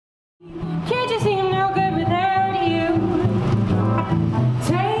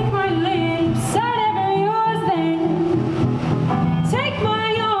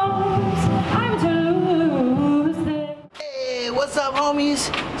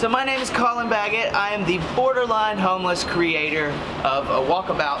please. So my name is Colin Baggett. I am the borderline homeless creator of a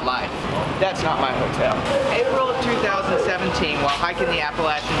Walkabout Life. That's not my hotel. April of 2017, while hiking the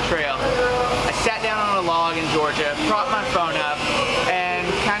Appalachian Trail, I sat down on a log in Georgia, propped my phone up, and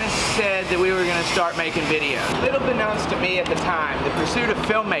kind of said that we were going to start making videos. Little beknownst to me at the time, the pursuit of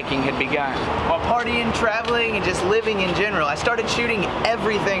filmmaking had begun. While partying, traveling, and just living in general, I started shooting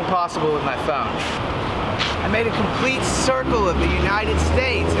everything possible with my phone. I made a complete circle of the United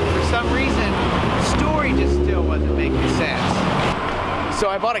States, and for some reason, the story just still wasn't making sense. So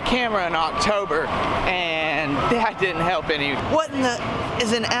I bought a camera in October, and that didn't help any. What in the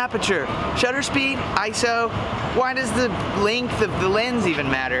is an aperture? Shutter speed? ISO? Why does the length of the lens even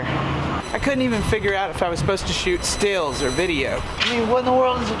matter? I couldn't even figure out if I was supposed to shoot stills or video. I mean, what in the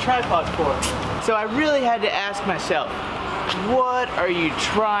world is a tripod for? So I really had to ask myself, what are you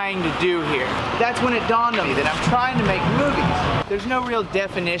trying to do here? That's when it dawned on me that I'm trying to make movies. There's no real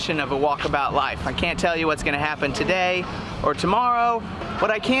definition of a walkabout life. I can't tell you what's going to happen today or tomorrow.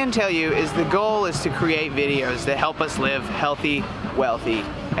 What I can tell you is the goal is to create videos that help us live healthy, wealthy,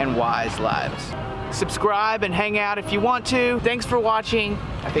 and wise lives. Subscribe and hang out if you want to. Thanks for watching.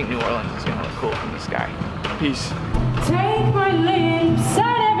 I think New Orleans is going to look cool from the sky. Peace. Take my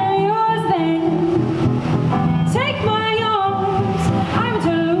lips.